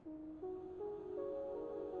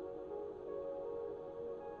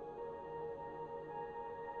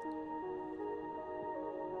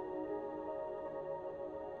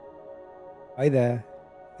Hi there,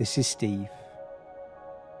 this is Steve,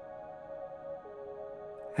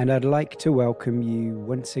 and I'd like to welcome you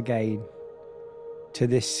once again to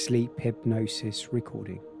this sleep hypnosis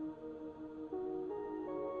recording.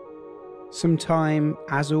 Some time,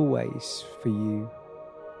 as always, for you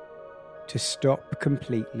to stop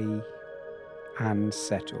completely and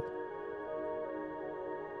settle.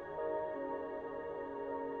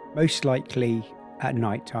 Most likely at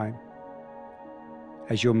night time,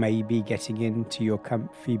 as you're maybe getting into your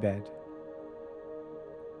comfy bed.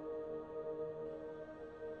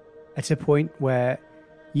 At a point where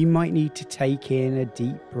you might need to take in a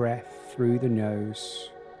deep breath through the nose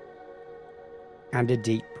and a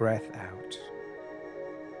deep breath out.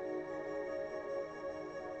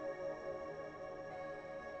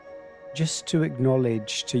 Just to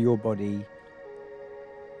acknowledge to your body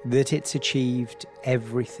that it's achieved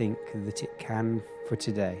everything that it can for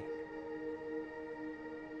today.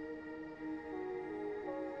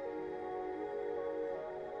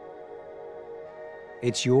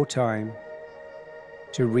 It's your time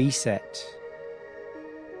to reset,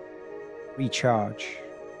 recharge,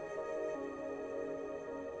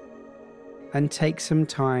 and take some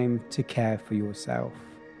time to care for yourself,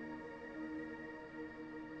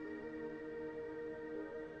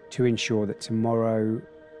 to ensure that tomorrow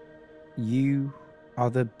you are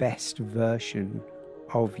the best version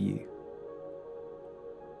of you,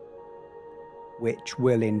 which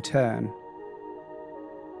will in turn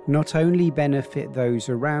not only benefit those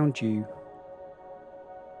around you,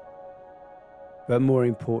 but more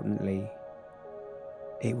importantly,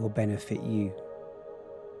 it will benefit you.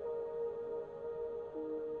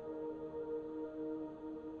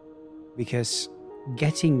 Because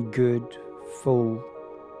getting good, full,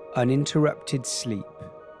 uninterrupted sleep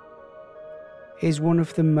is one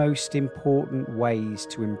of the most important ways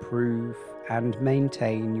to improve and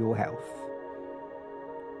maintain your health,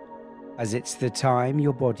 as it's the time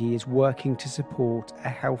your body is working to support a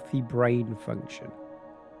healthy brain function.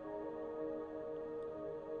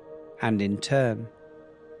 And in turn,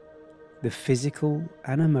 the physical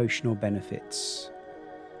and emotional benefits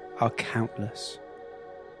are countless.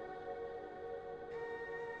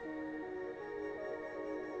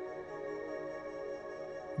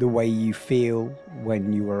 The way you feel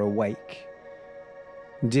when you are awake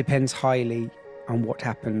depends highly on what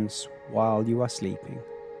happens while you are sleeping.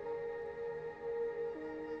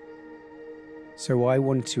 So I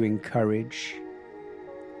want to encourage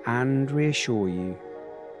and reassure you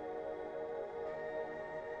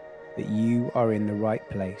that you are in the right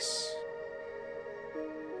place,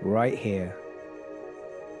 right here,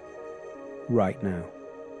 right now.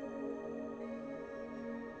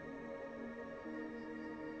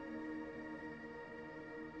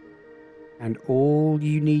 And all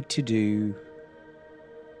you need to do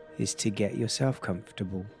is to get yourself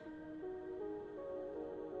comfortable.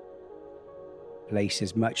 Place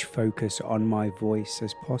as much focus on my voice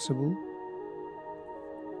as possible,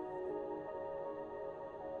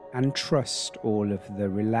 and trust all of the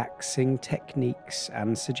relaxing techniques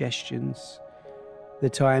and suggestions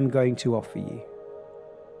that I am going to offer you.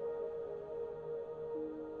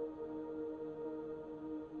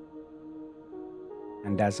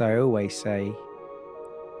 And as I always say,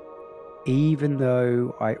 even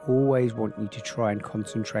though I always want you to try and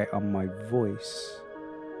concentrate on my voice,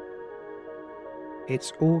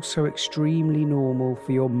 it's also extremely normal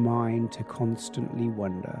for your mind to constantly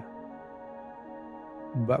wonder.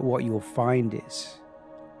 But what you'll find is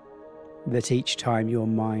that each time your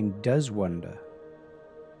mind does wonder,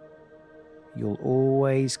 you'll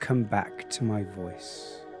always come back to my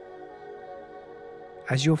voice,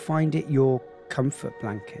 as you'll find it your comfort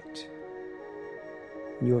blanket,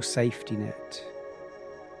 your safety net,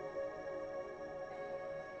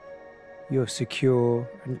 your secure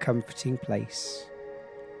and comforting place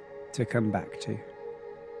to come back to.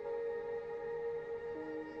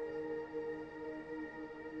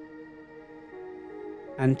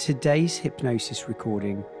 And today's hypnosis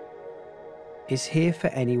recording is here for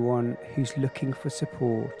anyone who's looking for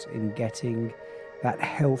support in getting that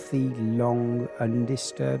healthy, long,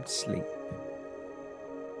 undisturbed sleep.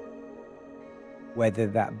 Whether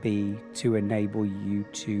that be to enable you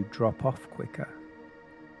to drop off quicker,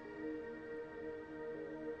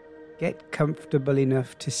 get comfortable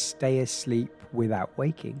enough to stay asleep without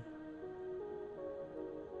waking,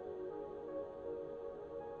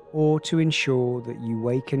 or to ensure that you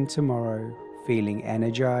waken tomorrow feeling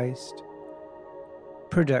energized,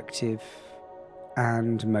 productive,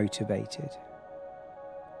 and motivated.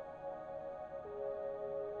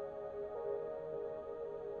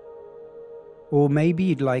 Or maybe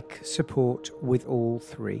you'd like support with all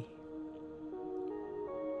three.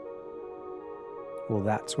 Well,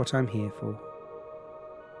 that's what I'm here for.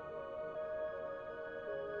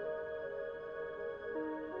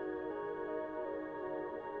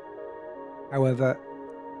 However,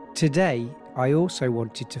 today I also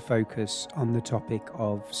wanted to focus on the topic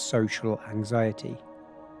of social anxiety,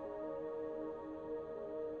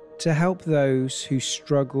 to help those who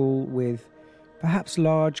struggle with perhaps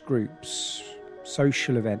large groups,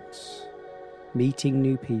 social events, meeting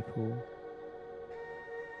new people,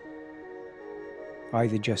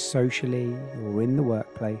 either just socially or in the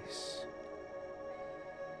workplace.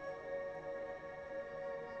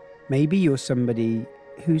 Maybe you're somebody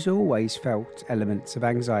who's always felt elements of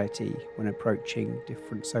anxiety when approaching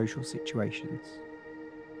different social situations.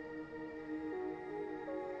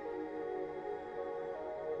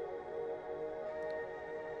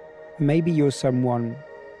 Maybe you're someone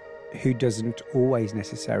who doesn't always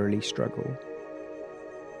necessarily struggle,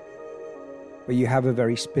 but you have a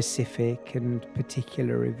very specific and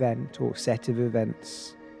particular event or set of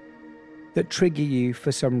events that trigger you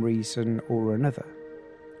for some reason or another.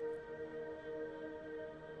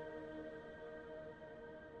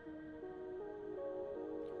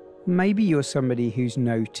 Maybe you're somebody who's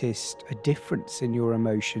noticed a difference in your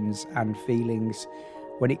emotions and feelings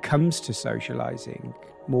when it comes to socializing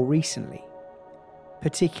more recently,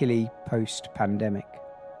 particularly post-pandemic.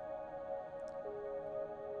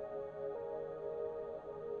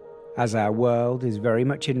 As our world is very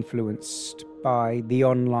much influenced by the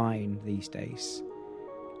online these days,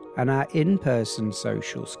 and our in-person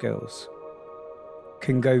social skills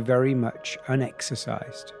can go very much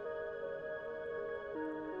unexercised.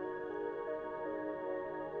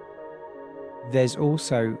 There's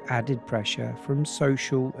also added pressure from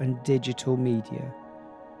social and digital media.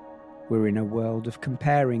 We're in a world of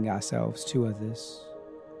comparing ourselves to others.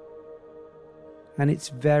 And it's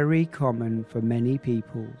very common for many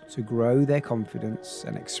people to grow their confidence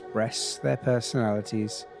and express their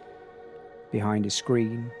personalities behind a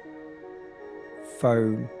screen,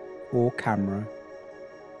 phone, or camera,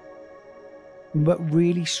 but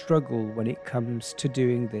really struggle when it comes to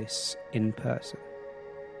doing this in person.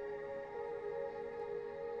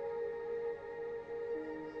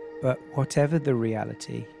 But whatever the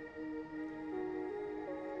reality,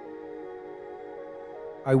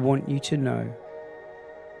 I want you to know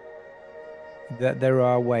that there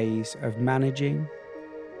are ways of managing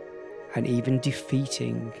and even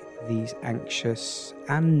defeating these anxious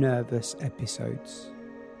and nervous episodes.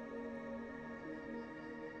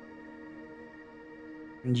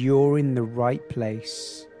 And you're in the right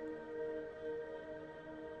place,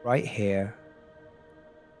 right here,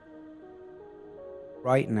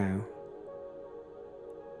 right now,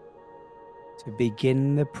 to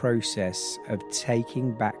begin the process of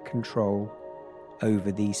taking back control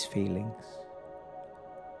over these feelings.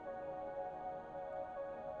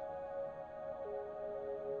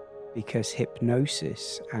 Because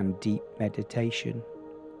hypnosis and deep meditation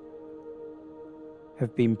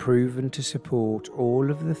have been proven to support all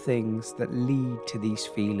of the things that lead to these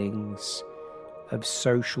feelings of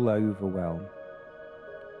social overwhelm,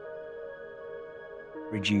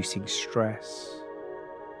 reducing stress,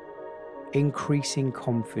 increasing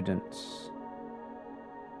confidence,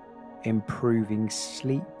 improving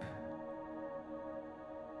sleep,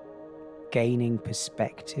 gaining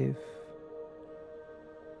perspective,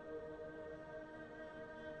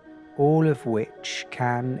 all of which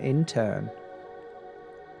can, in turn,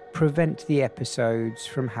 prevent the episodes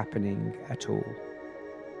from happening at all.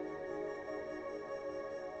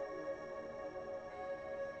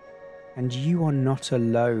 And you are not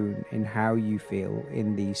alone in how you feel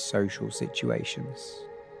in these social situations.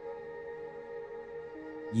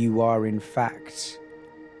 You are, in fact,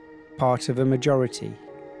 part of a majority.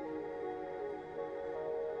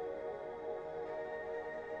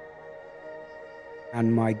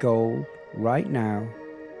 And my goal right now,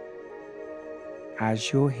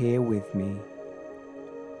 as you're here with me,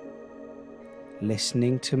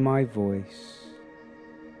 listening to my voice,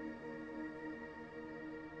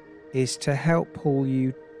 is to help pull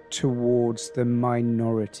you towards the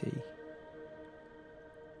minority,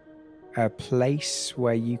 a place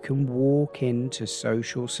where you can walk into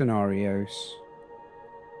social scenarios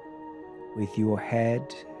with your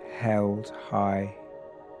head held high,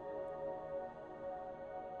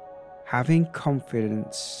 having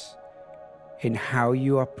confidence in how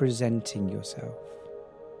you are presenting yourself,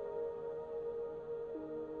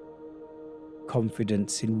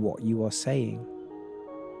 confidence in what you are saying,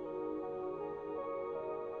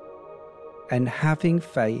 and having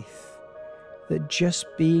faith that just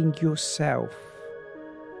being yourself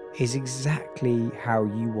is exactly how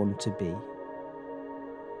you want to be.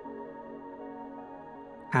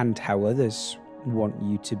 and how others want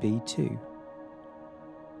you to be too.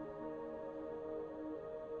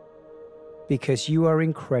 Because you are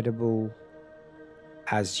incredible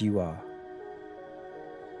as you are.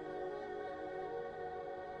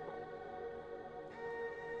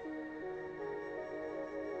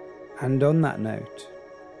 And on that note,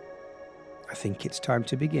 I think it's time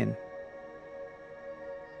to begin.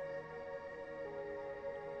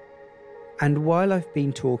 And while I've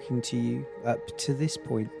been talking to you up to this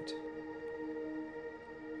point,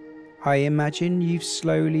 I imagine you've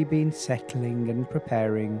slowly been settling and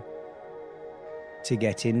preparing to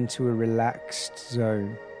get into a relaxed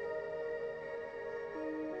zone.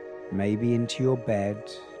 Maybe into your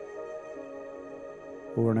bed,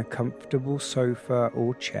 or on a comfortable sofa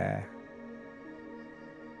or chair,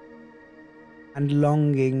 and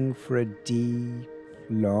longing for a deep,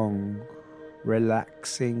 long,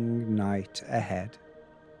 relaxing night ahead.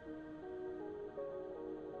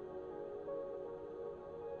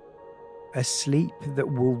 A sleep that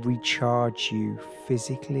will recharge you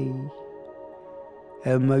physically,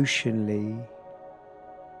 emotionally,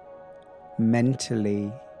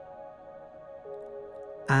 mentally,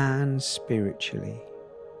 and spiritually,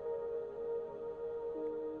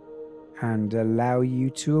 and allow you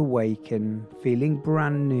to awaken feeling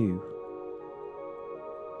brand new,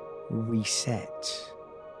 reset,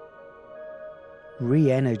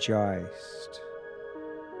 re-energized,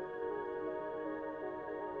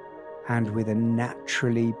 and with a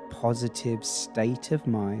naturally positive state of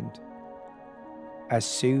mind as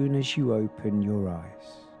soon as you open your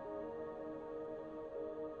eyes.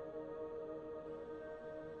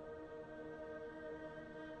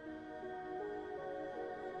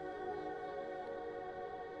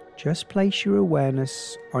 Just place your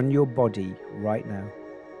awareness on your body right now.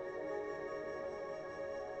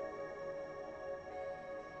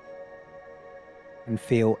 And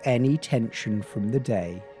feel any tension from the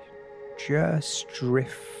day just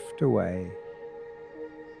drift away.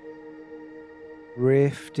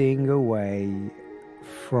 Drifting away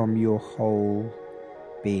from your whole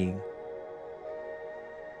being.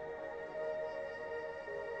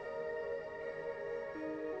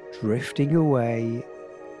 Drifting away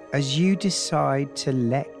as you decide to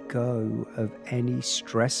let go of any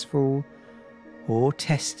stressful or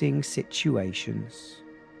testing situations,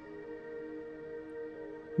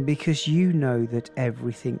 because you know that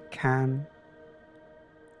everything can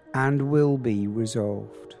and will be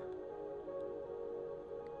resolved.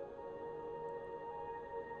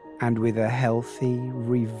 And with a healthy,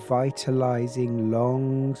 revitalizing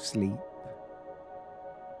long sleep,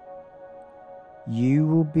 you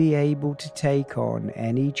will be able to take on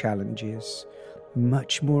any challenges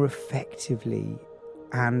much more effectively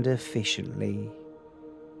and efficiently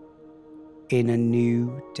in a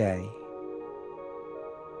new day.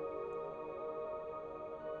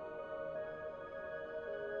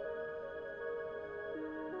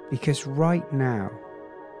 Because right now,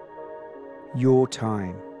 your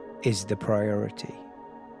time is the priority.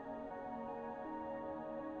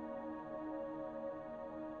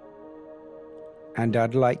 And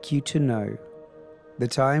I'd like you to know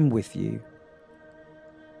that I am with you,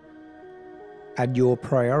 and your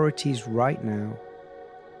priorities right now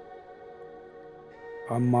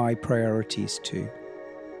are my priorities too.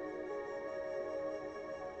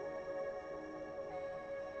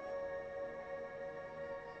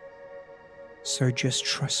 So just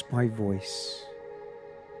trust my voice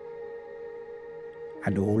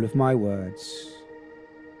and all of my words,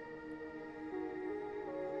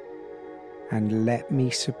 and let me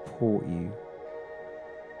support you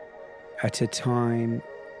at a time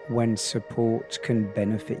when support can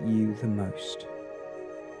benefit you the most.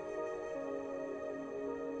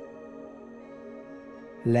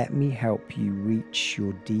 Let me help you reach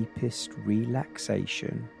your deepest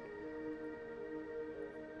relaxation,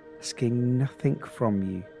 asking nothing from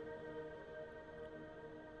you,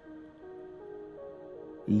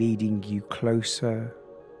 leading you closer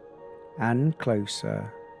and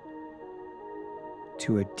closer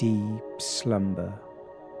to a deep slumber,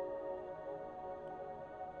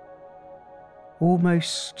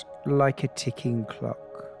 almost like a ticking clock.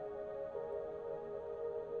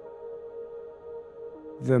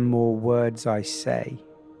 The more words I say,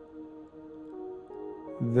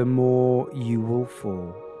 the more you will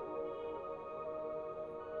fall.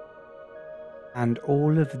 And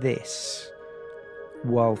all of this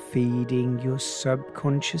while feeding your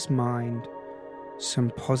subconscious mind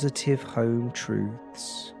some positive home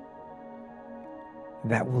truths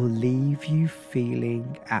that will leave you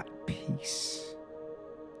feeling at peace.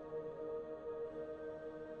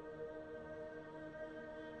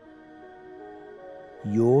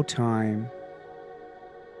 your time,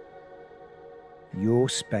 your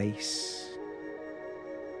space,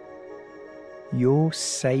 your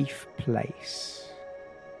safe place,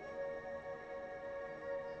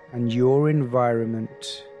 and your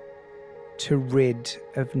environment to rid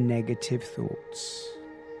of negative thoughts.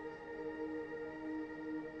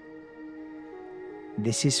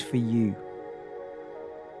 This is for you.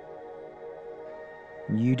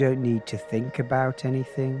 You don't need to think about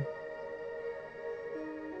anything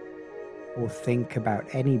or think about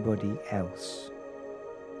anybody else.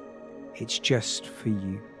 It's just for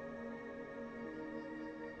you.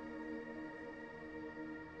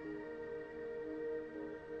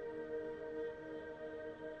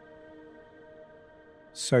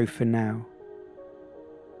 So for now,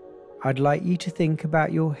 I'd like you to think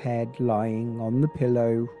about your head lying on the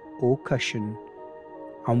pillow or cushion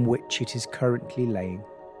on which it is currently laying.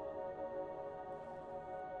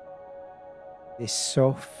 This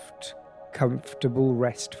soft, comfortable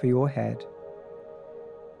rest for your head,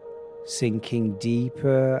 sinking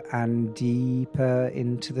deeper and deeper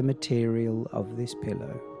into the material of this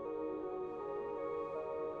pillow.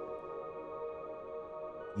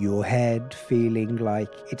 Your head feeling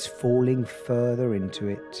like it's falling further into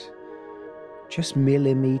it, just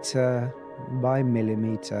millimetre by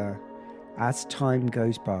millimetre as time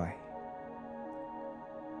goes by.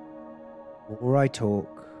 The more I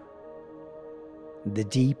talk, the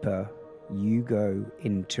deeper you go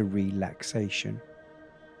into relaxation.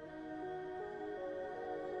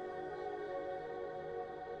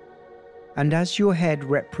 And as your head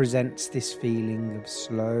represents this feeling of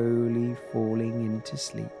slowly falling into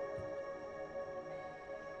sleep,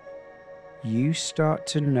 you start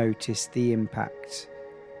to notice the impact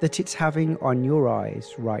that it's having on your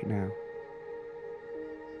eyes right now.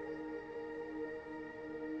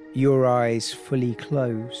 Your eyes fully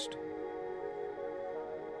closed,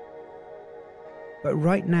 but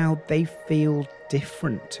right now they feel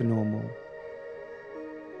different to normal.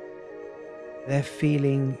 They're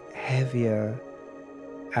feeling heavier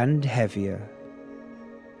and heavier.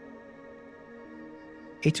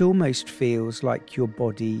 It almost feels like your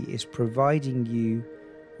body is providing you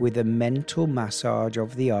with a mental massage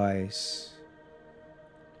of the eyes.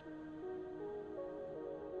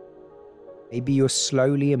 Maybe you're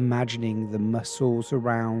slowly imagining the muscles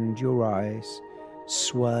around your eyes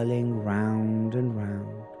swirling round and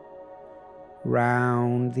round,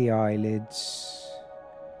 round the eyelids.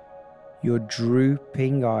 Your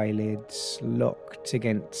drooping eyelids locked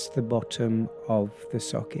against the bottom of the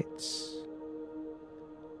sockets.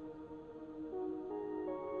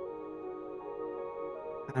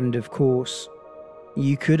 And of course,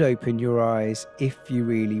 you could open your eyes if you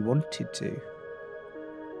really wanted to,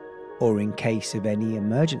 or in case of any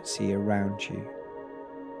emergency around you.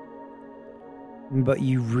 But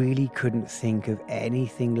you really couldn't think of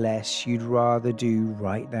anything less you'd rather do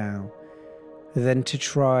right now than to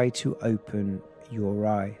try to open your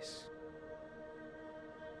eyes.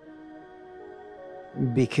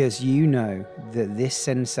 Because you know that this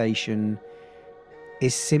sensation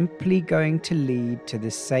is simply going to lead to the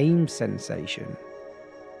same sensation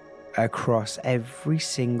across every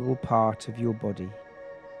single part of your body.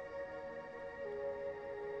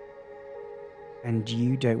 And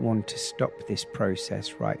you don't want to stop this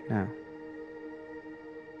process right now.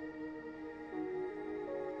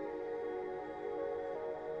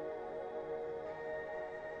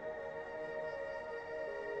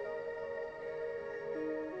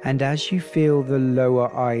 And as you feel the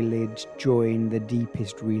lower eyelids join the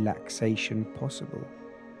deepest relaxation possible,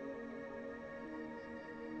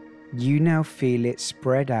 you now feel it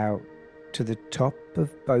spread out to the top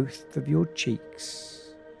of both of your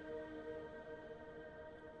cheeks.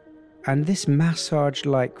 And this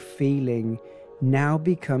massage-like feeling now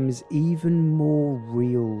becomes even more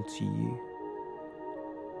real to you,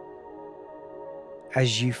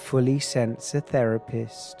 as you fully sense a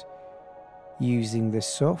therapist using the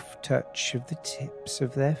soft touch of the tips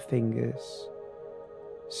of their fingers,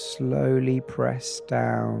 slowly press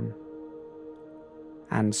down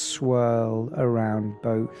and swirl around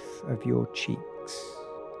both of your cheeks.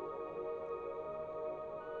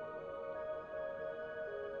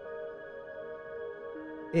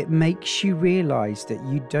 It makes you realize that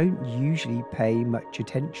you don't usually pay much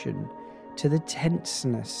attention to the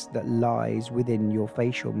tenseness that lies within your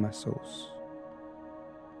facial muscles.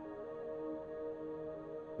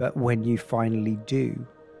 But when you finally do,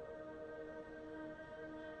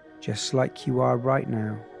 just like you are right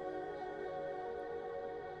now,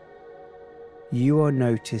 you are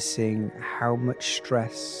noticing how much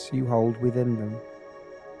stress you hold within them.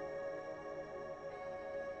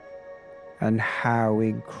 and how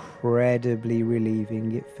incredibly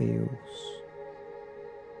relieving it feels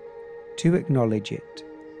to acknowledge it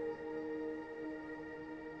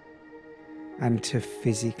and to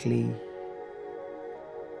physically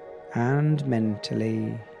and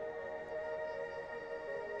mentally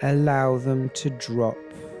allow them to drop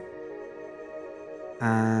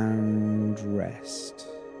and rest.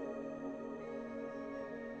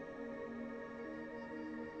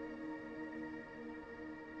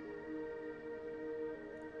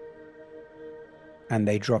 And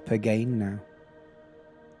they drop again now.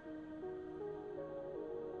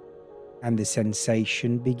 And the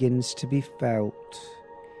sensation begins to be felt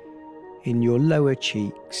in your lower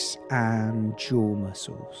cheeks and jaw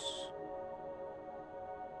muscles,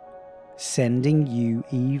 sending you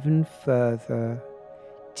even further,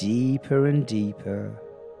 deeper and deeper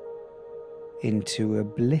into a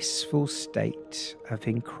blissful state of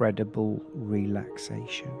incredible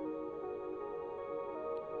relaxation.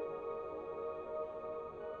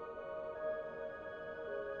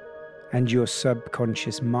 And your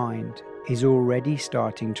subconscious mind is already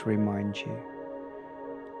starting to remind you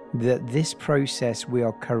that this process we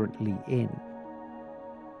are currently in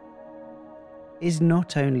is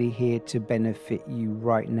not only here to benefit you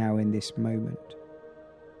right now in this moment,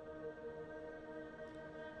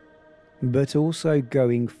 but also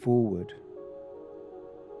going forward.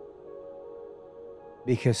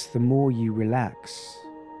 Because the more you relax,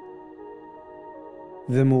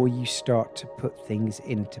 the more you start to put things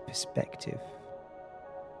into perspective.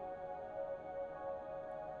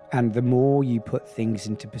 And the more you put things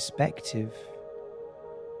into perspective,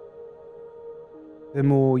 the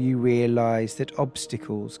more you realize that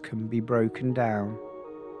obstacles can be broken down,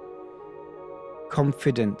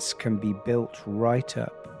 confidence can be built right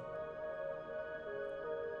up,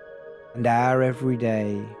 and our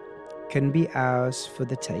everyday can be ours for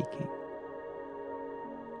the taking.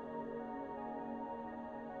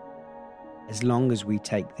 As long as we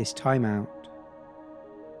take this time out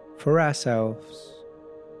for ourselves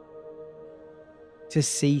to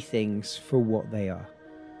see things for what they are.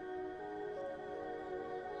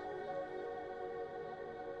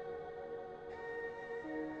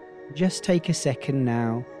 Just take a second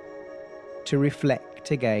now to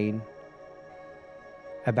reflect again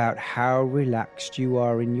about how relaxed you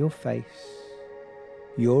are in your face,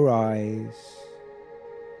 your eyes,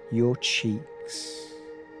 your cheeks.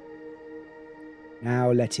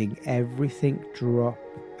 Now letting everything drop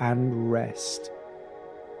and rest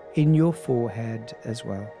in your forehead as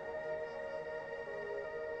well.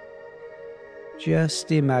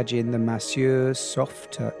 Just imagine the masseur's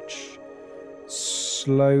soft touch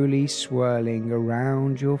slowly swirling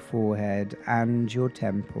around your forehead and your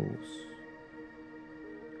temples,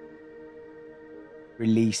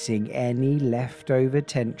 releasing any leftover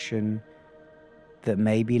tension that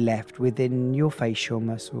may be left within your facial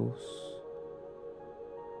muscles.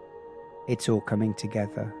 It's all coming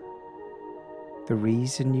together. The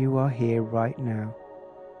reason you are here right now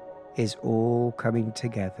is all coming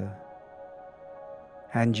together,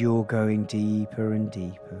 and you're going deeper and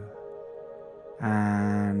deeper,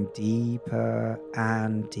 and deeper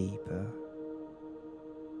and deeper.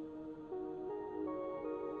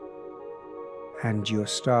 And you're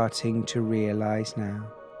starting to realize now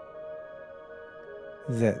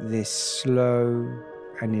that this slow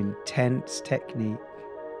and intense technique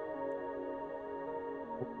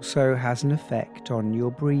also has an effect on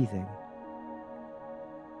your breathing.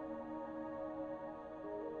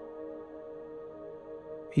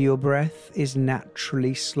 Your breath is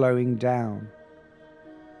naturally slowing down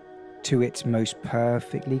to its most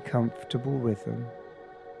perfectly comfortable rhythm.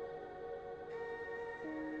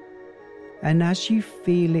 And as you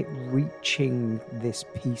feel it reaching this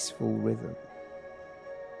peaceful rhythm,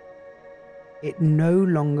 it no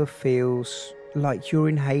longer feels like you're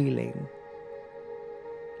inhaling.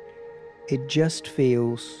 It just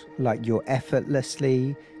feels like you're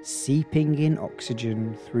effortlessly seeping in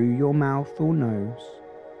oxygen through your mouth or nose.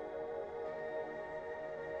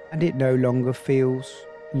 And it no longer feels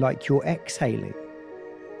like you're exhaling.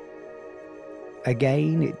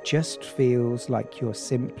 Again, it just feels like you're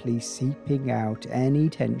simply seeping out any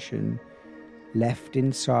tension left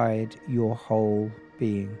inside your whole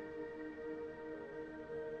being.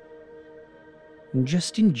 And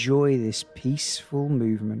just enjoy this peaceful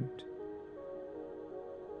movement,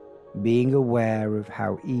 being aware of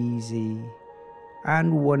how easy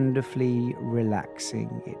and wonderfully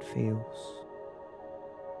relaxing it feels.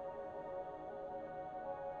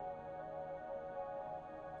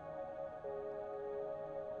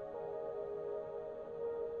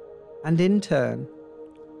 And in turn,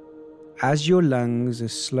 as your lungs are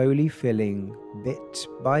slowly filling bit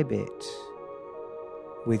by bit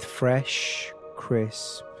with fresh,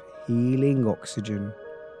 crisp, healing oxygen,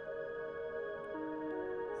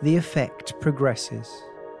 the effect progresses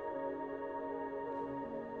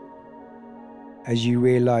as you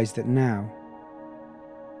realize that now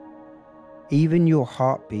even your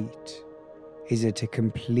heartbeat is at a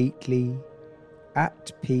completely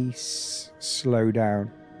at peace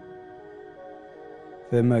slowdown,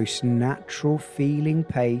 the most natural feeling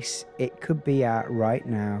pace it could be at right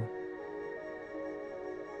now,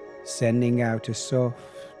 sending out a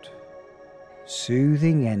soft,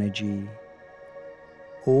 soothing energy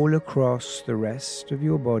all across the rest of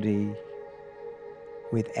your body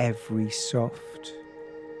with every soft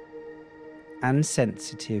and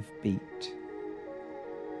sensitive beat.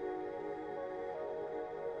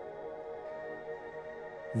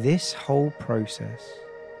 This whole process,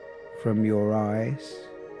 from your eyes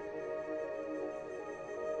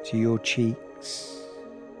to your cheeks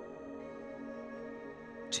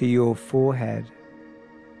to your forehead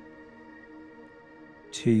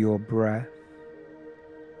to your breath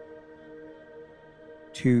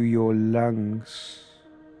to your lungs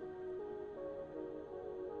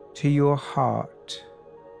to your heart,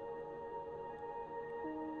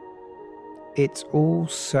 it's all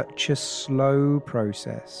such a slow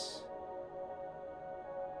process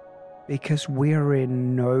because we're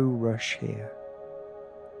in no rush here,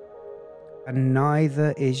 and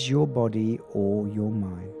neither is your body or your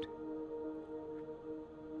mind.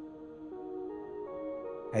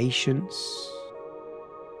 Patience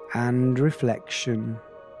and reflection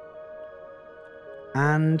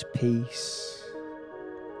and peace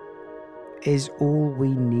is all we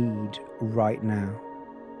need right now.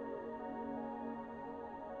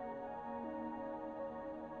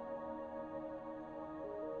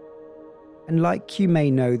 And like you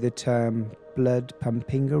may know the term blood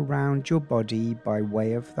pumping around your body by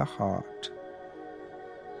way of the heart,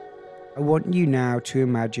 I want you now to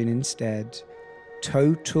imagine instead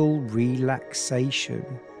total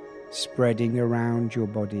relaxation spreading around your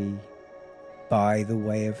body by the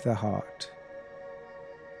way of the heart.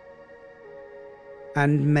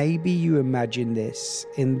 And maybe you imagine this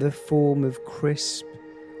in the form of crisp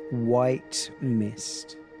white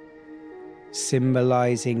mist,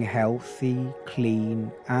 symbolizing healthy, clean,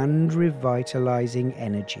 and revitalizing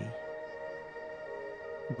energy,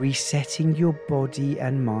 resetting your body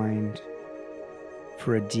and mind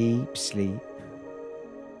for a deep sleep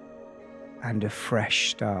and a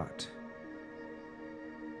fresh start.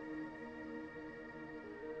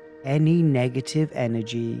 Any negative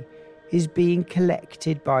energy is being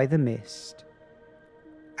collected by the mist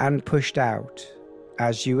and pushed out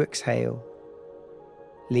as you exhale,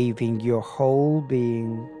 leaving your whole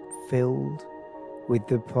being filled with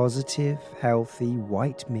the positive, healthy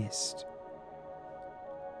white mist.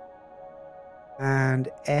 And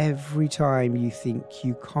every time you think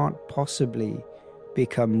you can't possibly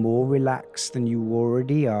become more relaxed than you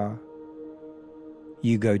already are,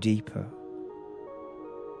 you go deeper.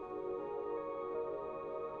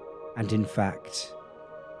 And in fact,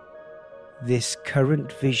 this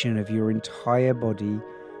current vision of your entire body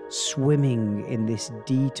swimming in this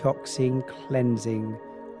detoxing, cleansing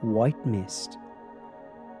white mist,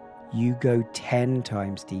 you go 10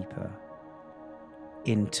 times deeper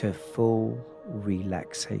into full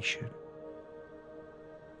relaxation.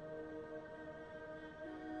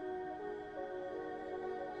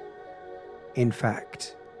 In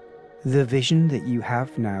fact, the vision that you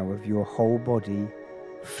have now of your whole body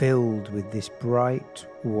filled with this bright,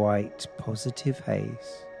 white, positive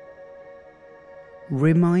haze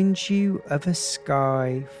reminds you of a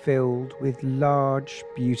sky filled with large,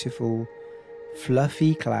 beautiful,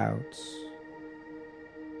 fluffy clouds.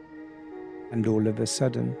 And all of a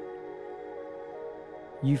sudden,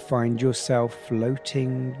 you find yourself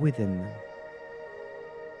floating within them,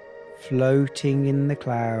 floating in the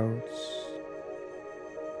clouds,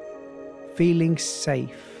 feeling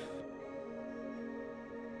safe,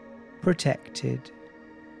 protected,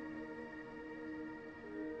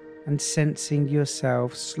 and sensing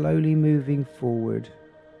yourself slowly moving forward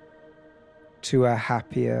to a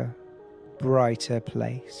happier, brighter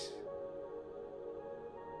place.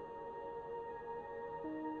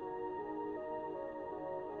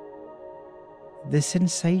 The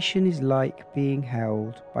sensation is like being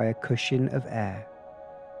held by a cushion of air.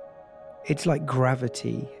 It's like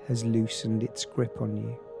gravity has loosened its grip on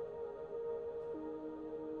you.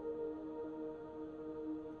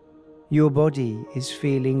 Your body is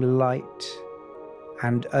feeling light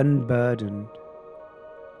and unburdened,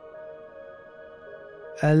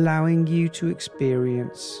 allowing you to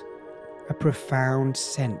experience a profound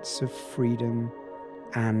sense of freedom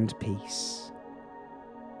and peace.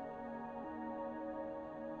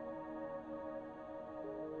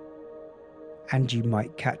 And you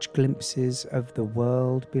might catch glimpses of the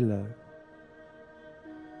world below,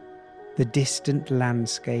 the distant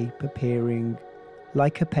landscape appearing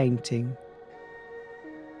like a painting,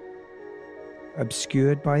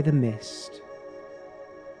 obscured by the mist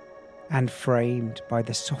and framed by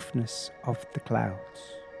the softness of the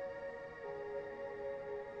clouds.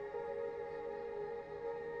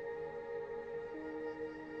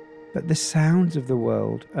 But the sounds of the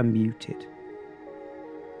world are muted,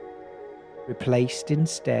 replaced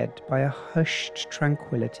instead by a hushed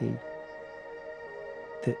tranquility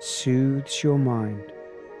that soothes your mind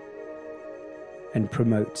and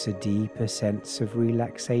promotes a deeper sense of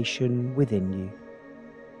relaxation within you.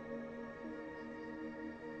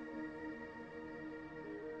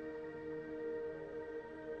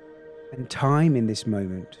 And time in this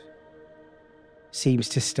moment seems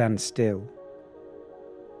to stand still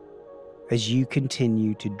as you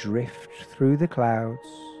continue to drift through the clouds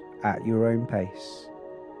at your own pace.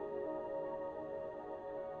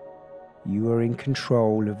 You are in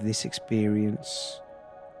control of this experience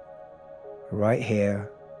right here,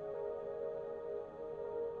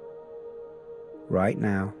 right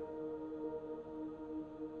now.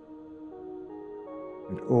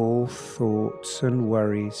 And all thoughts and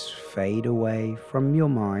worries fade away from your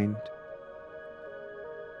mind,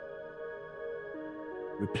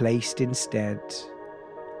 replaced instead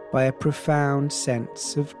by a profound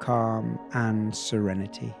sense of calm and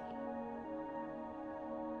serenity.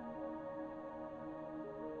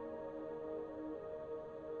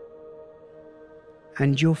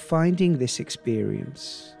 And you're finding this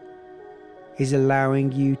experience is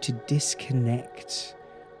allowing you to disconnect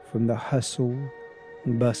from the hustle,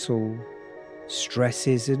 bustle,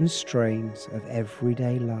 stresses and strains of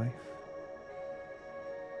everyday life.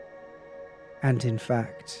 And in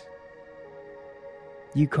fact,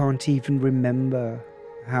 you can't even remember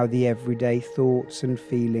how the everyday thoughts and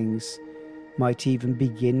feelings might even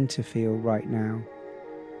begin to feel right now,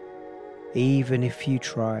 even if you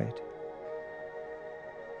tried.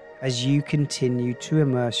 As you continue to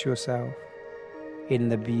immerse yourself in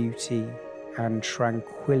the beauty and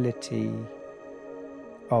tranquility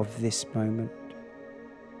of this moment.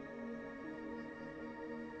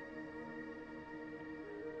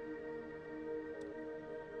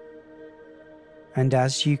 And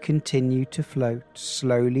as you continue to float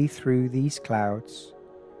slowly through these clouds,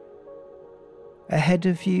 ahead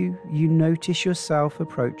of you, you notice yourself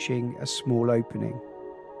approaching a small opening.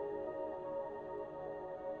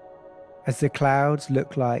 As the clouds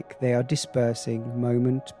look like they are dispersing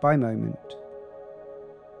moment by moment,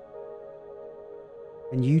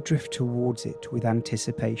 and you drift towards it with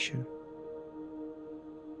anticipation.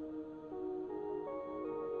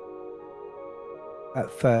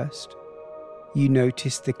 At first, you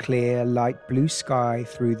notice the clear light blue sky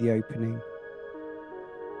through the opening,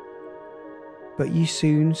 but you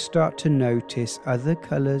soon start to notice other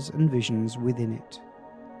colours and visions within it,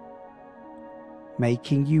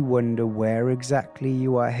 making you wonder where exactly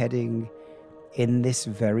you are heading in this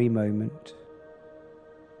very moment.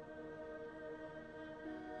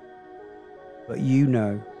 But you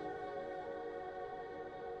know,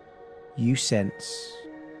 you sense,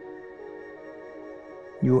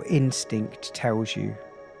 your instinct tells you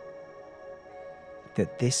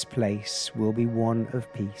that this place will be one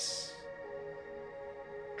of peace,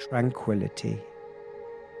 tranquility,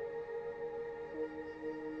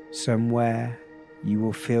 somewhere you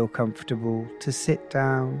will feel comfortable to sit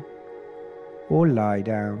down or lie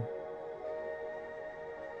down,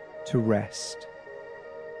 to rest,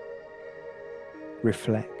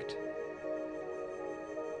 reflect,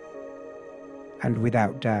 and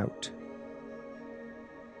without doubt,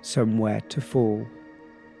 somewhere to fall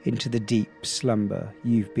into the deep slumber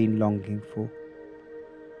you've been longing for.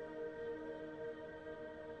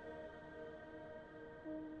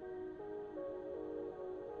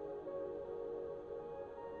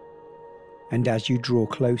 And as you draw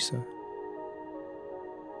closer,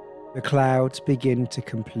 the clouds begin to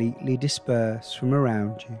completely disperse from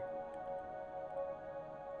around you.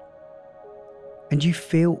 And you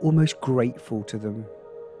feel almost grateful to them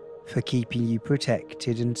for keeping you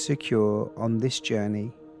protected and secure on this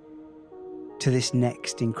journey to this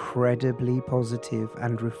next incredibly positive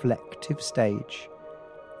and reflective stage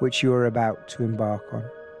which you are about to embark on.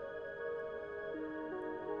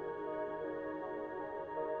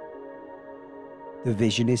 The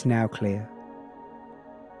vision is now clear,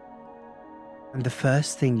 and the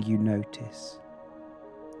first thing you notice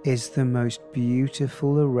is the most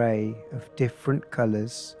beautiful array of different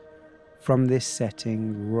colours from this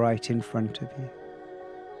setting right in front of you.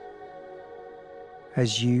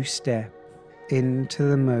 As you step into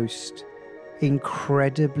the most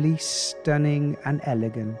incredibly stunning and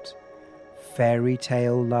elegant fairy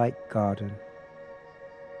tale-like garden.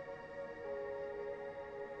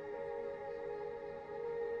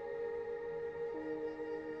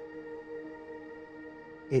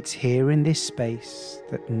 It's here in this space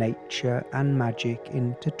that nature and magic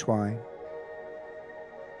intertwine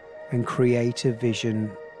and create a vision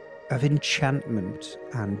of enchantment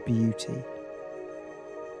and beauty.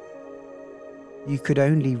 You could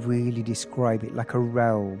only really describe it like a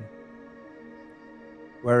realm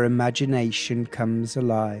where imagination comes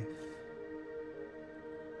alive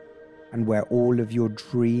and where all of your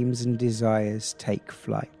dreams and desires take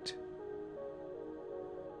flight.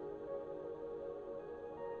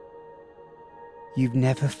 You've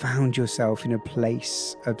never found yourself in a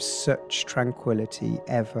place of such tranquility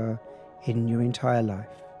ever in your entire life.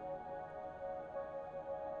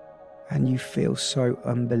 And you feel so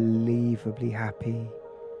unbelievably happy,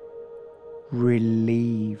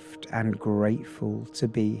 relieved and grateful to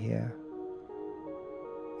be here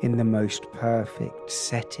in the most perfect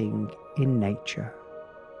setting in nature.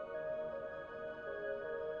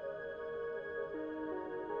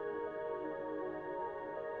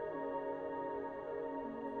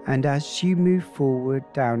 And as you move forward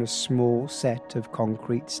down a small set of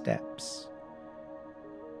concrete steps,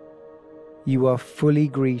 you are fully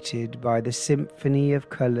greeted by the symphony of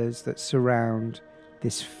colours that surround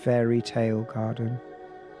this fairy tale garden.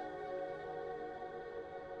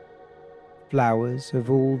 Flowers of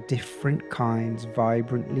all different kinds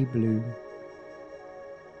vibrantly bloom,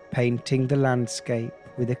 painting the landscape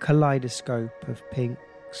with a kaleidoscope of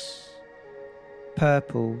pinks,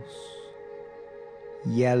 purples,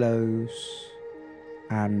 yellows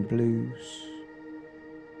and blues.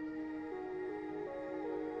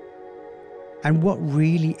 And what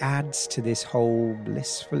really adds to this whole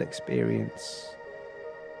blissful experience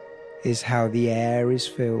is how the air is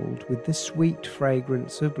filled with the sweet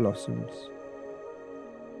fragrance of blossoms,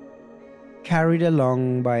 carried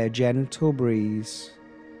along by a gentle breeze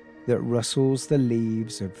that rustles the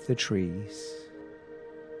leaves of the trees.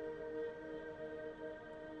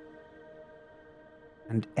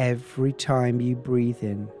 And every time you breathe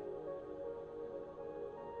in,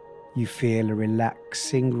 you feel a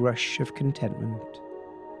relaxing rush of contentment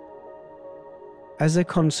as a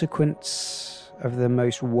consequence of the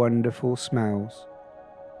most wonderful smells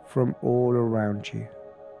from all around you.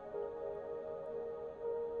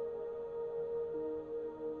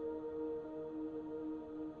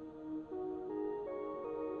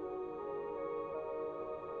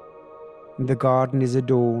 The garden is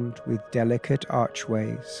adorned with delicate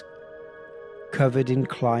archways covered in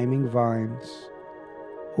climbing vines,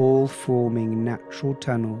 all forming natural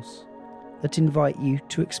tunnels that invite you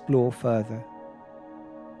to explore further.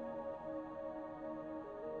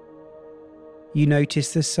 You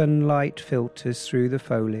notice the sunlight filters through the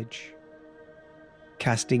foliage,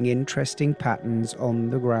 casting interesting patterns on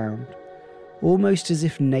the ground, almost as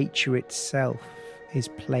if nature itself is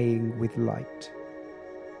playing with light.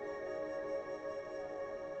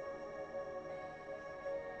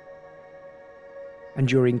 And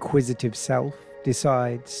your inquisitive self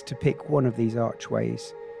decides to pick one of these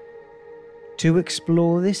archways to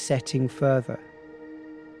explore this setting further.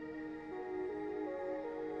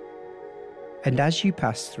 And as you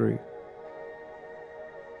pass through,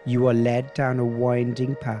 you are led down a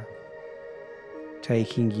winding path,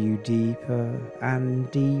 taking you deeper and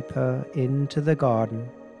deeper into the garden,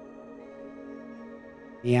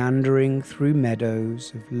 meandering through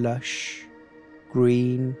meadows of lush,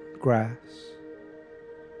 green grass,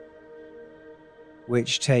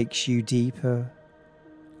 which takes you deeper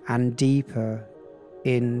and deeper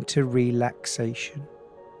into relaxation.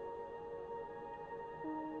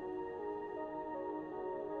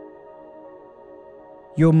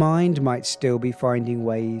 Your mind might still be finding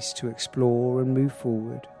ways to explore and move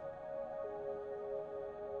forward,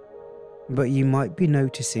 but you might be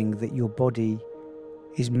noticing that your body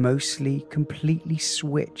is mostly completely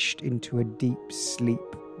switched into a deep sleep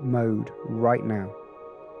mode right now.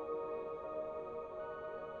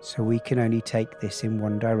 So we can only take this in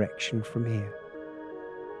one direction from here.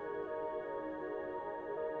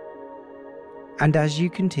 And as you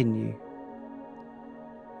continue,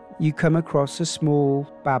 you come across a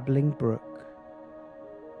small babbling brook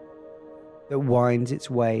that winds its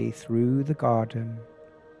way through the garden,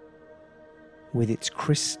 with its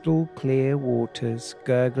crystal clear waters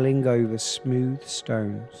gurgling over smooth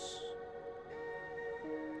stones,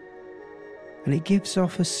 and it gives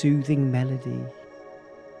off a soothing melody,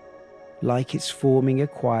 like it's forming a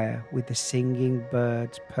choir with the singing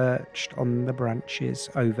birds perched on the branches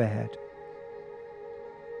overhead.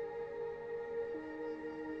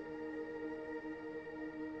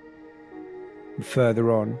 And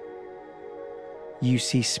further on, you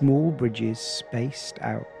see small bridges spaced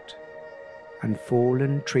out and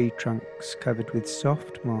fallen tree trunks covered with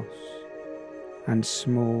soft moss and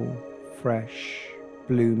small, fresh,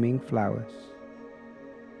 blooming flowers.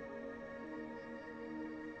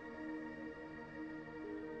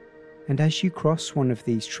 And as you cross one of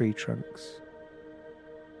these tree trunks,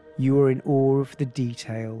 you are in awe of the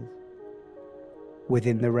detail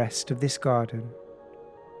within the rest of this garden.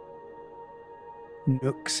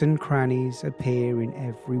 Nooks and crannies appear in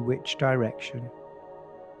every which direction.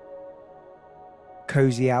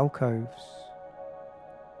 Cozy alcoves,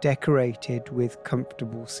 decorated with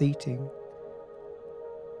comfortable seating,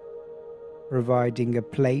 providing a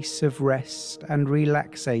place of rest and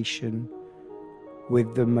relaxation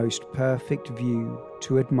with the most perfect view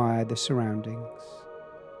to admire the surroundings.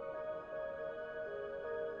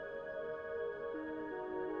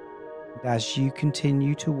 And as you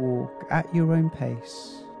continue to walk at your own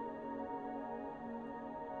pace,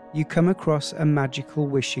 you come across a magical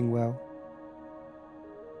wishing well.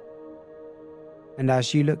 And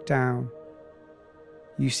as you look down,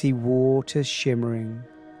 you see water shimmering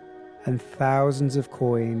and thousands of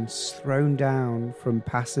coins thrown down from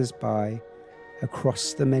passers-by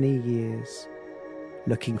across the many years,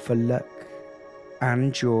 looking for luck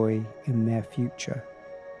and joy in their future.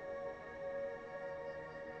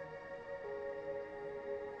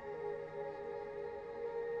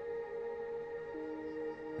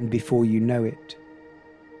 And before you know it,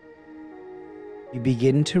 you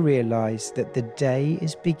begin to realize that the day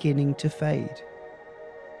is beginning to fade.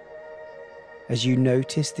 As you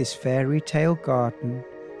notice this fairy tale garden,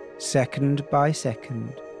 second by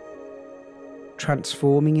second,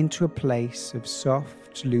 transforming into a place of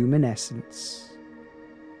soft luminescence,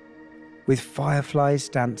 with fireflies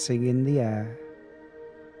dancing in the air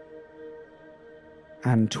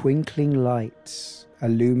and twinkling lights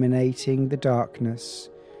illuminating the darkness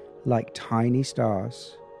like tiny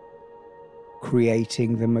stars,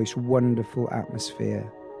 creating the most wonderful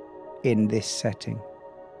atmosphere in this setting.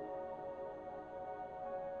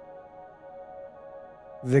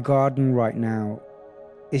 The garden right now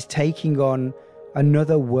is taking on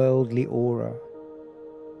another worldly aura,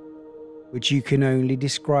 which you can only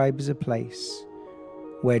describe as a place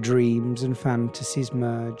where dreams and fantasies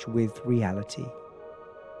merge with reality.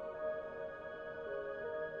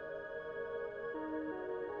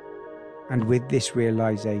 And with this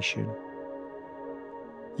realization,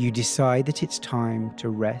 you decide that it's time to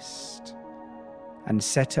rest and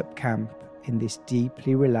set up camp in this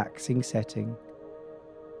deeply relaxing setting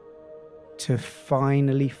to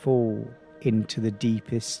finally fall into the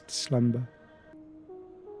deepest slumber.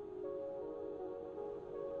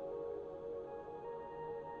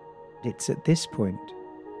 It's at this point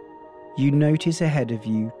you notice ahead of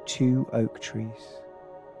you 2 oak trees,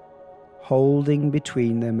 holding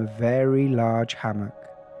between them a very large hammock,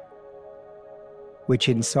 which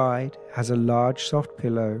inside has a large soft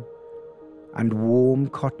pillow and warm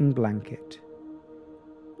cotton blanket,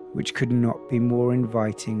 which could not be more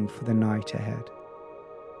inviting for the night ahead.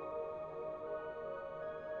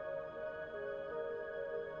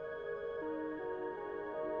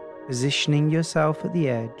 Positioning yourself at the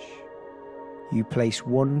edge, you place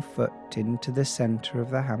one foot into the center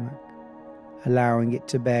of the hammock, allowing it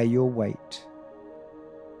to bear your weight.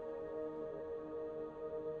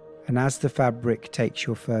 And as the fabric takes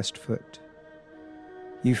your first foot,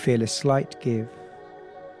 you feel a slight give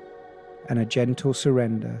and a gentle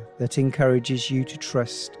surrender that encourages you to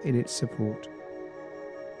trust in its support.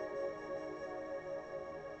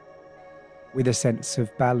 With a sense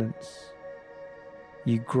of balance,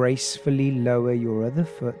 you gracefully lower your other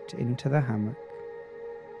foot into the hammock,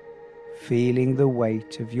 feeling the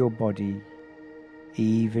weight of your body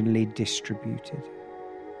evenly distributed.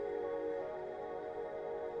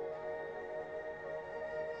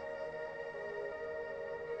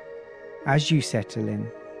 As you settle in,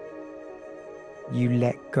 you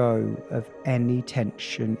let go of any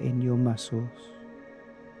tension in your muscles,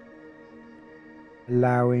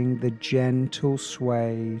 allowing the gentle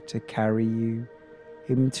sway to carry you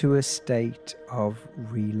into a state of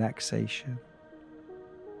relaxation.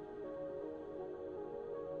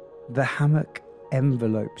 The hammock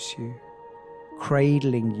envelopes you,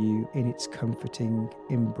 cradling you in its comforting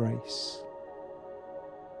embrace.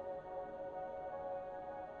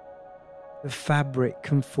 The fabric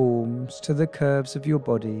conforms to the curves of your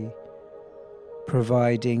body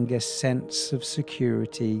providing a sense of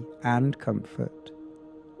security and comfort.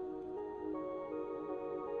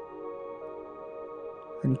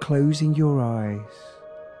 And closing your eyes,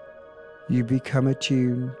 you become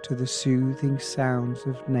attuned to the soothing sounds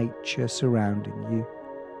of nature surrounding you.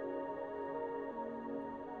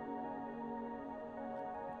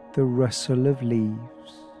 The rustle of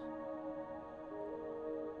leaves,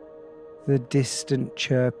 the distant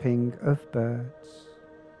chirping of birds,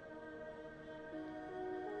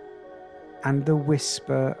 and the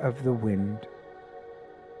whisper of the wind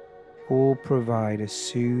all provide a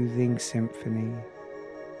soothing symphony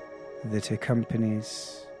that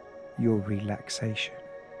accompanies your relaxation.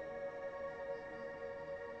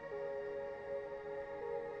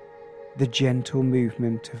 The gentle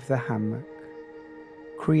movement of the hammock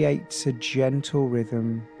creates a gentle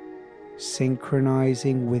rhythm,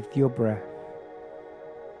 synchronizing with your breath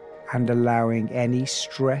and allowing any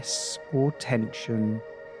stress or tension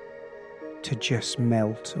to just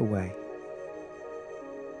melt away.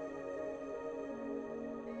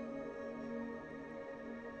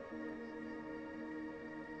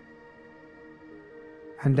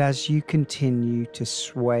 And as you continue to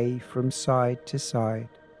sway from side to side,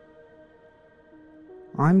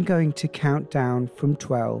 I'm going to count down from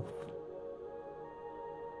 12,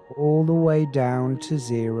 all the way down to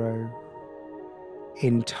 0,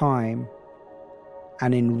 in time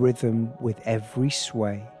and in rhythm with every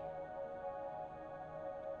sway.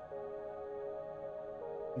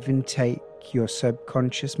 Even take your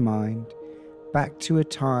subconscious mind back to a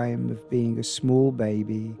time of being a small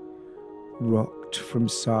baby, rocked from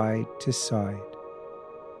side to side,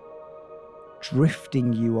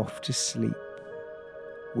 drifting you off to sleep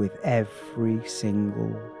with every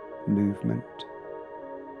single movement.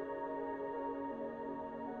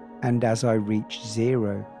 And as I reach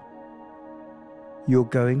 0, you're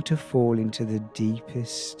going to fall into the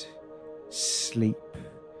deepest sleep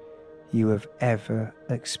you have ever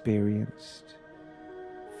experienced,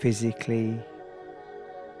 physically,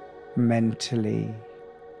 mentally,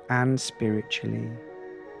 and spiritually,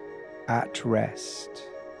 at rest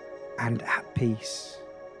and at peace.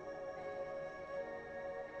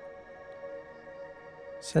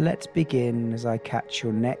 So let's begin as I catch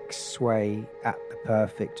your next sway at the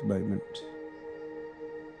perfect moment.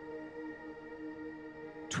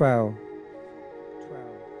 12,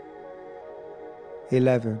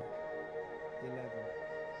 11,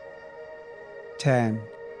 10,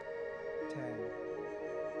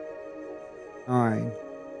 9,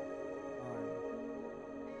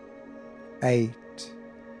 8,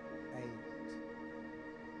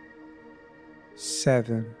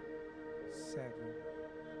 7,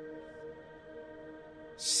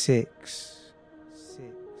 6,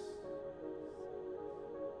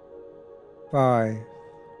 5,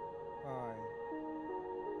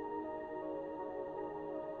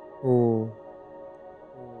 4,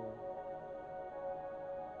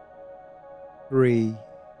 3,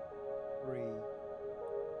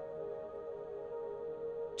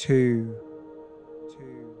 2,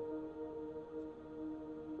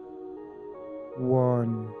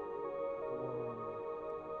 1,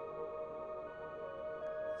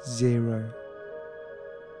 0.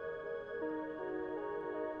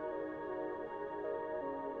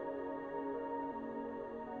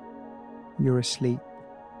 You're asleep.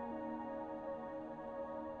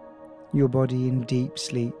 Your body in deep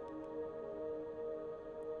sleep.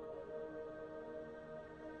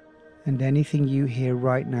 And anything you hear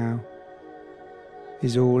right now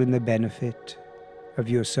is all in the benefit of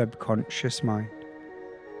your subconscious mind,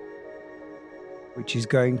 which is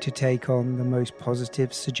going to take on the most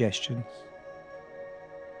positive suggestions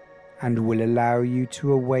and will allow you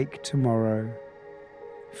to awake tomorrow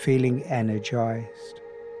feeling energized,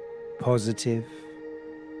 positive,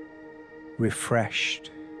 refreshed,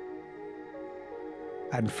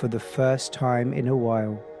 and for the first time in a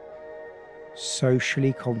while,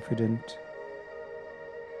 socially confident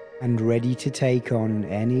and ready to take on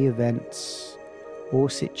any events or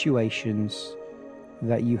situations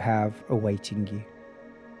that you have awaiting you.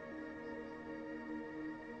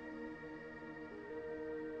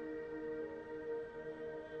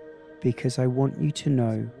 Because I want you to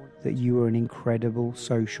know that you are an incredible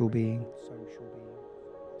social being,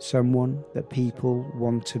 someone that people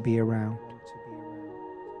want to be around.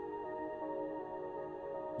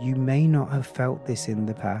 You may not have felt this in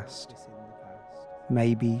the past.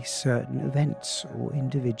 Maybe certain events or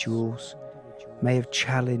individuals may have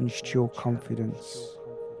challenged your confidence,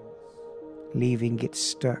 leaving it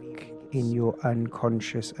stuck in your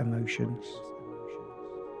unconscious emotions.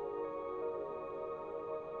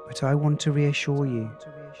 But I want to reassure you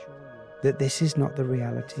that this is not the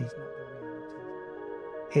reality.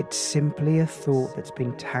 It's simply a thought that's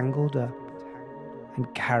been tangled up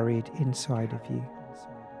and carried inside of you.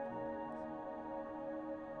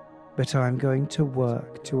 But I'm going to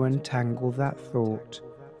work to untangle that thought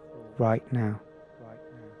right now.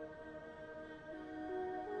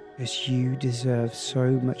 Because you deserve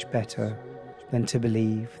so much better than to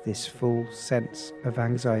believe this full sense of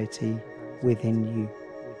anxiety within you.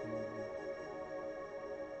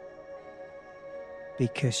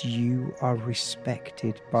 Because you are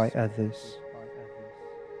respected by others.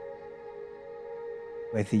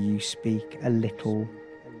 Whether you speak a little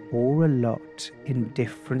or a lot in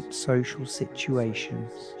different social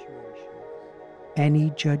situations, any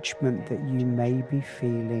judgment that you may be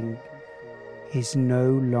feeling is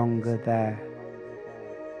no longer there.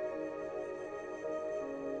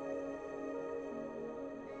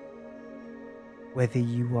 Whether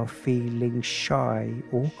you are feeling shy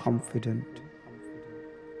or confident,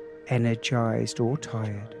 energized or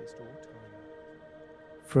tired,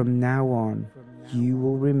 from now on you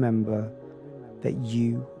will remember that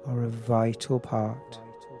you are a vital part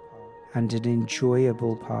and an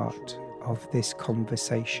enjoyable part of this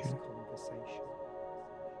conversation.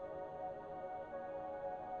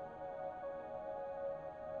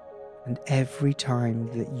 And every time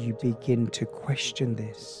that you begin to question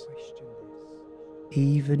this,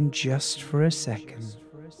 even just for a second,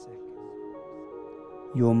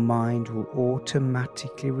 your mind will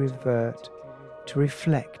automatically revert to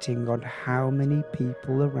reflecting on how many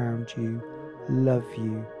people around you love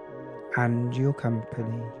you and your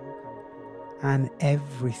company and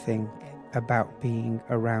everything about being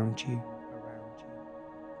around you.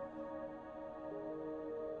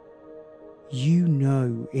 You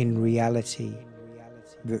know in reality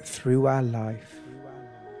that through our life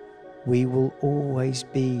we will always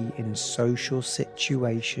be in social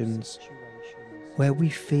situations where we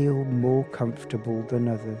feel more comfortable than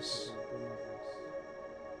others.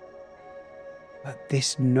 But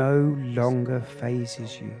this no longer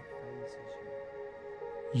phases you.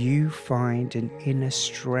 You find an inner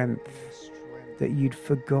strength that you'd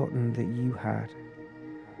forgotten that you had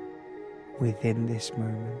within this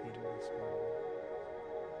moment.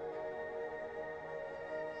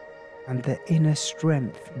 And the inner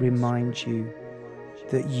strength reminds you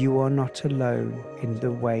that you are not alone in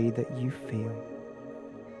the way that you feel.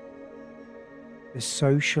 The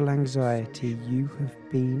social anxiety you have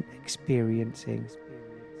been experiencing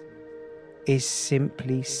is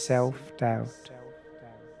simply self-doubt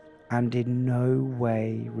and in no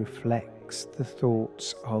way reflects the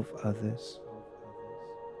thoughts of others.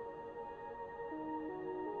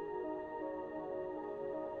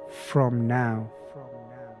 From now,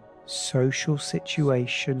 social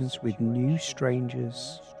situations with new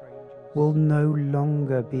strangers will no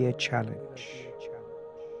longer be a challenge.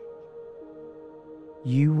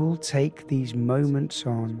 You will take these moments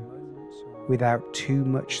on without too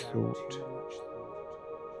much thought.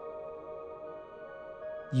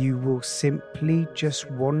 You will simply just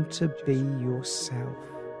want to be yourself.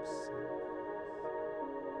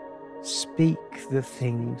 Speak the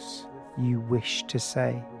things you wish to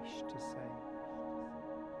say.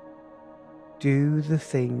 Do the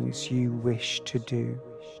things you wish to do.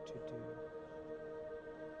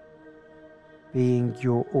 Being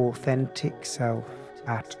your authentic self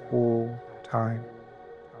at all time.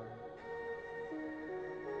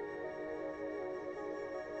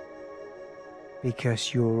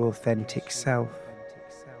 Because your authentic self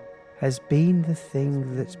has been the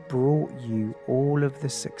thing that's brought you all of the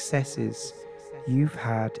successes you've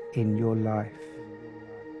had in your life.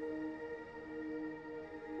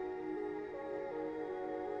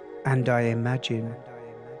 And I imagine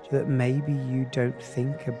that maybe you don't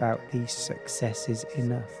think about these successes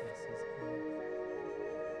enough.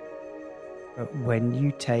 But when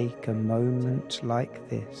you take a moment like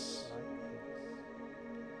this,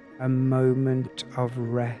 a moment of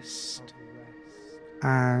rest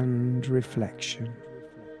and reflection,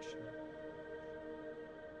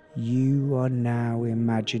 you are now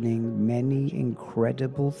imagining many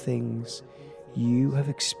incredible things you have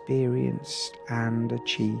experienced and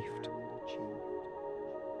achieved,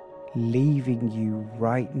 leaving you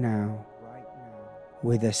right now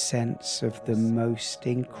with a sense of the most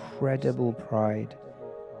incredible pride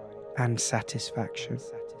and satisfaction.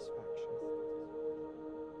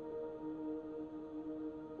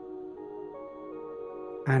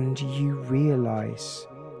 And you realize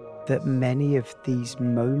that many of these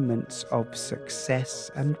moments of success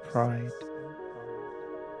and pride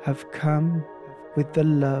have come with the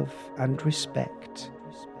love and respect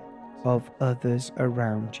of others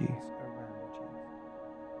around you.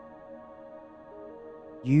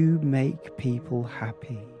 You make people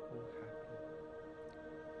happy.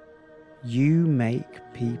 You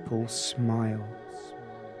make people smile.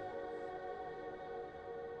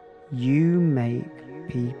 You make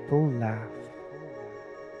people laugh.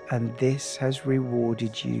 And this has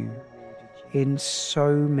rewarded you in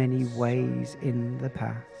so many ways in the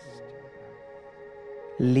past,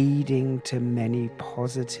 leading to many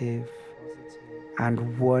positive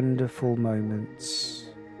and wonderful moments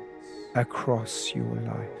across your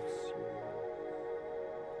life.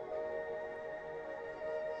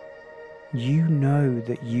 You know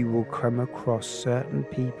that you will come across certain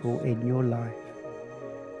people in your life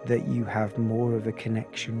that you have more of a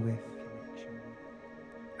connection with,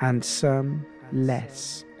 and some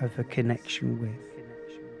less of a connection with,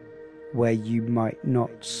 where you might not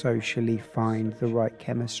socially find the right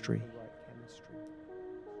chemistry.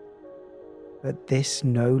 But this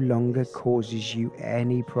no longer causes you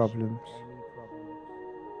any problems,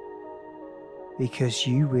 because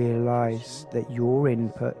you realize that your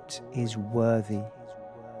input is worthy.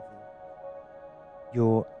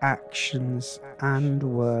 Your actions and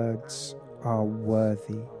words are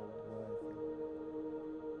worthy.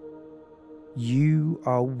 You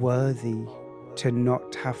are worthy to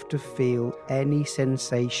not have to feel any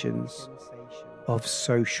sensations of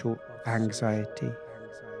social anxiety.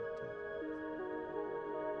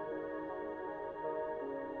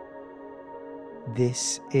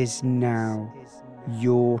 This is now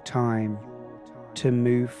your time to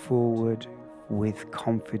move forward with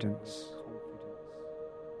confidence.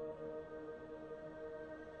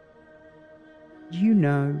 You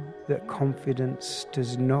know that confidence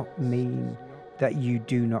does not mean that you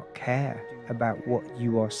do not care about what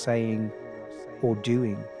you are saying or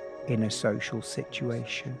doing in a social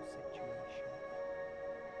situation.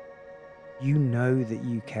 You know that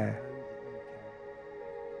you care,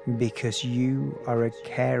 because you are a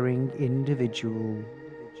caring individual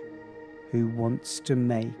who wants to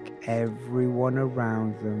make everyone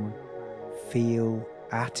around them feel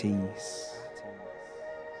at ease.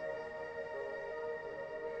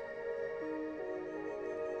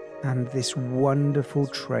 And this wonderful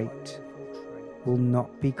trait will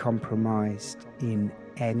not be compromised in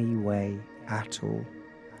any way at all.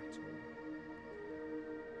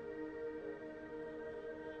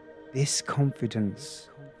 This confidence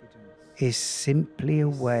is simply a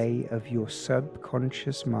way of your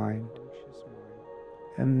subconscious mind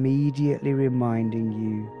immediately reminding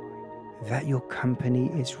you that your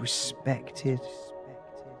company is respected,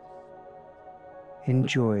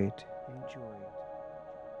 enjoyed,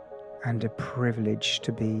 and a privilege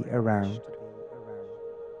to be around.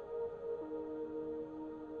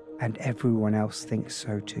 And everyone else thinks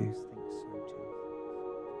so too.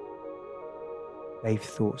 They've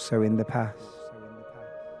thought so in the past.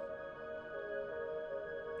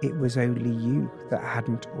 It was only you that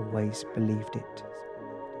hadn't always believed it.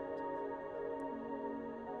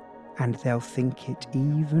 And they'll think it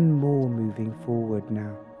even more moving forward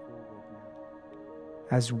now,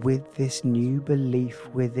 as with this new belief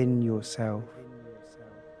within yourself,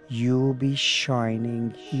 you'll be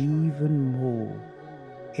shining even more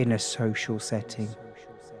in a social setting.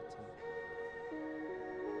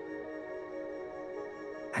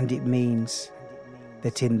 And it means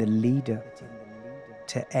that in the lead-up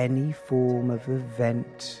to any form of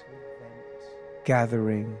event,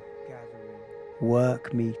 gathering,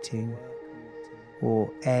 work meeting,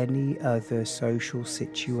 or any other social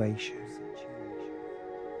situation,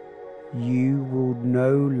 you will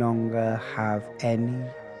no longer have any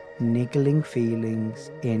niggling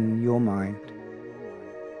feelings in your mind.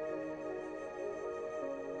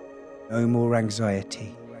 No more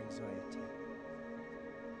anxiety.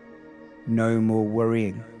 No more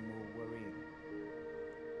worrying.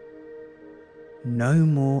 No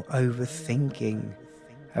more overthinking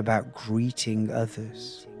about greeting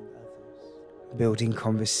others, building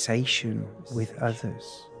conversation with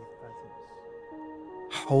others,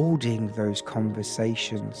 holding those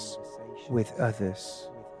conversations with others,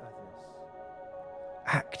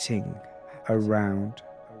 acting around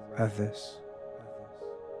others.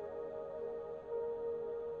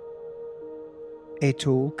 It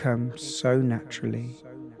all comes so naturally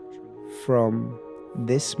from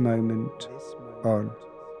this moment on.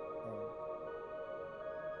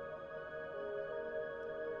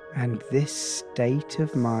 And this state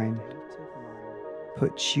of mind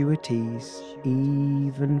puts you at ease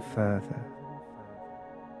even further,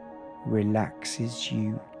 relaxes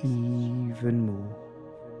you even more.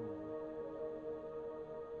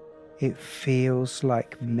 It feels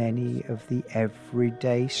like many of the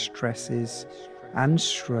everyday stresses and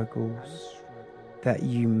struggles that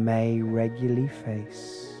you may regularly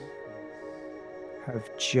face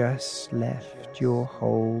have just left your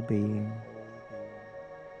whole being.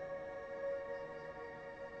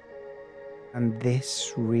 And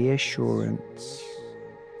this reassurance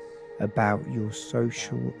about your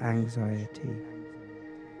social anxiety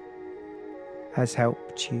has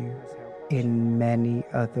helped you in many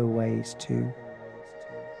other ways too.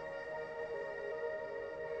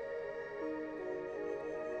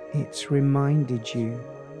 It's reminded you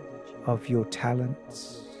of your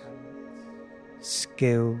talents,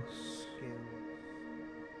 skills,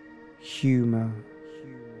 humour,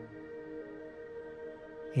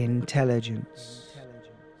 intelligence,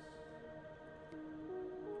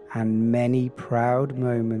 and many proud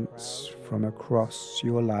moments from across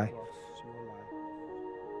your life.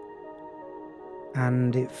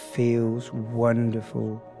 And it feels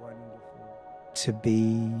wonderful to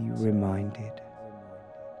be reminded.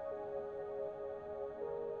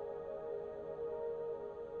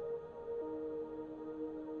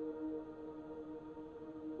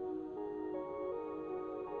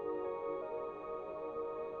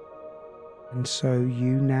 And so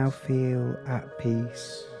you now feel at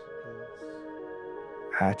peace,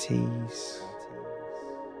 at ease,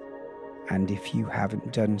 and if you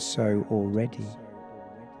haven't done so already,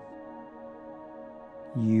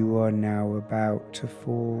 you are now about to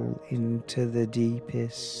fall into the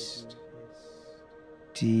deepest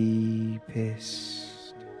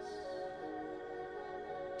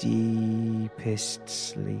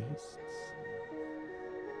sleep.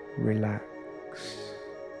 Relax.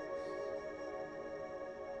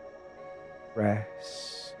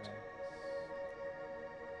 Rest.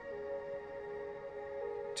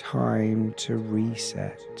 Time to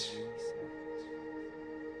reset.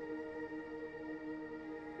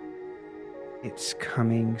 It's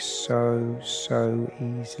coming so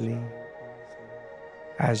easily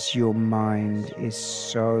as your mind is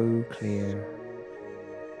so clear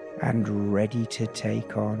and ready to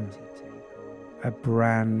take on a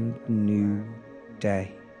brand new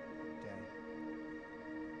day.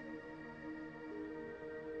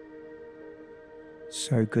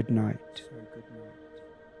 So good night.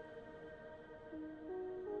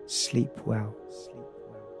 Sleep well.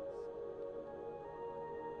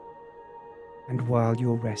 And while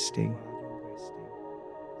you're resting,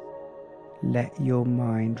 let your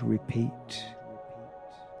mind repeat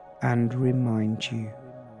and remind you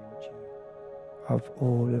of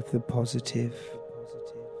all of the positive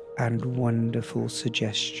and wonderful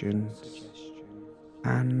suggestions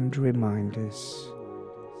and reminders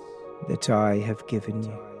that I have given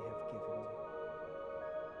you.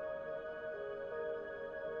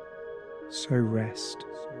 So rest,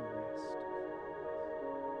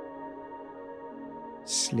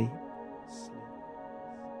 sleep,